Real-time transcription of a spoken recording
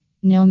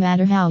No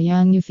matter how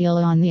young you feel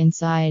on the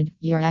inside,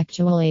 your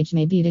actual age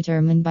may be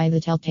determined by the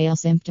telltale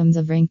symptoms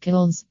of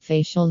wrinkles,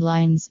 facial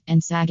lines,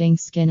 and sagging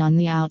skin on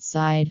the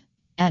outside.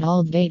 At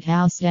Aldgate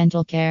House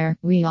Dental Care,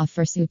 we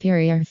offer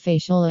superior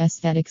facial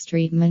aesthetics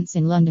treatments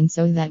in London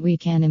so that we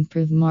can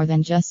improve more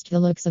than just the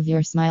looks of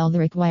your smile. The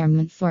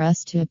requirement for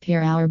us to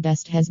appear our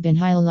best has been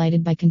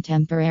highlighted by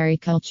contemporary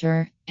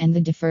culture, and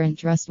the different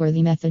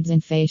trustworthy methods in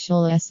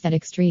facial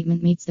aesthetics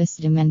treatment meets this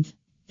demand.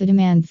 The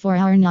demand for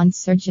our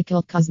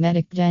non-surgical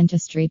cosmetic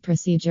dentistry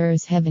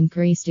procedures have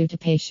increased due to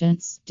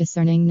patients'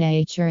 discerning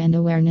nature and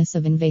awareness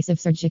of invasive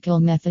surgical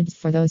methods.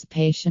 For those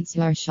patients who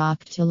are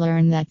shocked to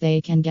learn that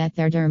they can get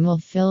their dermal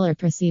filler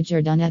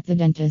procedure done at the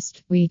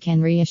dentist, we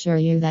can reassure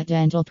you that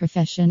dental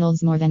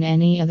professionals, more than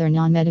any other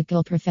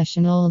non-medical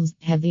professionals,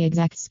 have the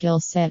exact skill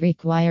set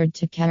required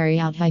to carry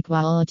out high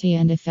quality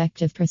and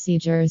effective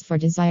procedures for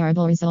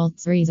desirable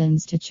results.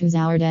 Reasons to choose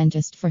our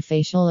dentist for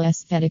facial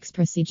aesthetics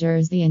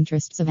procedures. The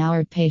interests of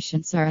our patients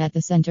are at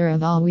the center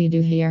of all we do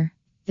here.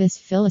 This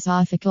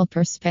philosophical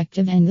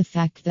perspective and the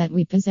fact that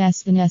we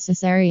possess the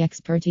necessary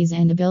expertise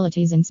and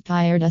abilities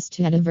inspired us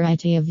to add a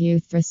variety of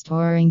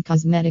youth-restoring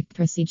cosmetic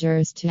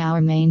procedures to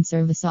our main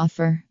service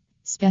offer.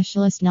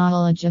 Specialist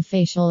knowledge of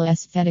facial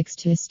aesthetics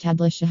to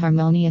establish a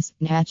harmonious,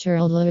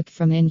 natural look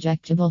from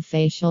injectable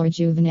facial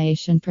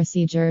rejuvenation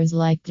procedures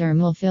like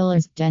dermal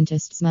fillers.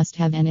 Dentists must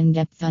have an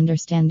in-depth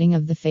understanding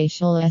of the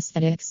facial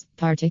aesthetics,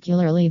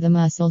 particularly the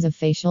muscles of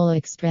facial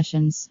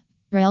expressions.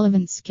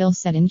 Relevant skill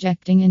set.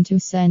 Injecting into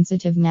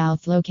sensitive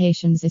mouth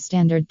locations is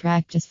standard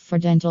practice for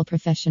dental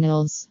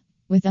professionals.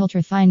 With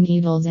ultrafine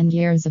needles and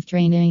years of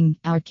training,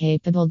 our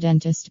capable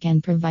dentist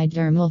can provide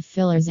dermal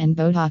fillers and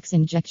Botox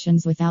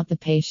injections without the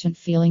patient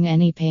feeling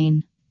any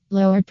pain.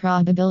 Lower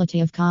probability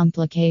of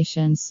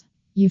complications.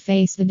 You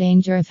face the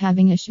danger of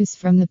having issues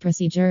from the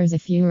procedures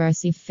if you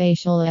receive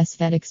facial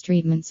aesthetics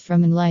treatments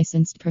from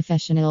unlicensed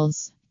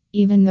professionals.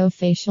 Even though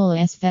facial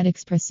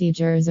aesthetics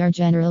procedures are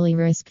generally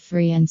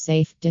risk-free and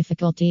safe,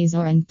 difficulties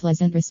or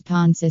unpleasant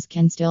responses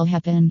can still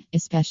happen,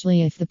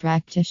 especially if the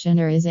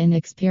practitioner is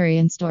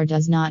inexperienced or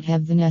does not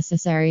have the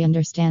necessary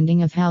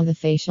understanding of how the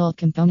facial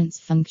components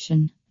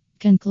function.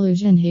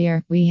 Conclusion.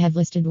 Here, we have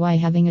listed why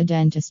having a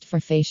dentist for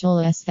facial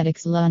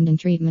aesthetics London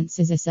treatments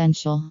is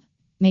essential.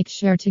 Make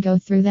sure to go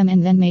through them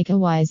and then make a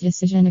wise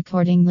decision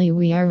accordingly.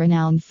 We are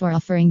renowned for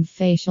offering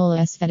facial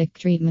aesthetic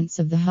treatments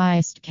of the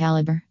highest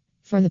caliber.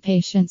 For the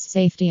patient's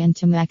safety and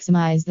to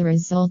maximize the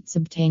results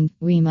obtained,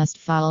 we must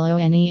follow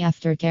any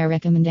aftercare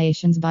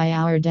recommendations by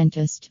our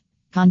dentist.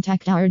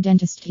 Contact our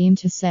dentist team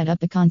to set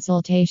up a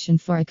consultation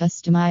for a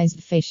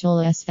customized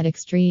facial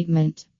aesthetics treatment.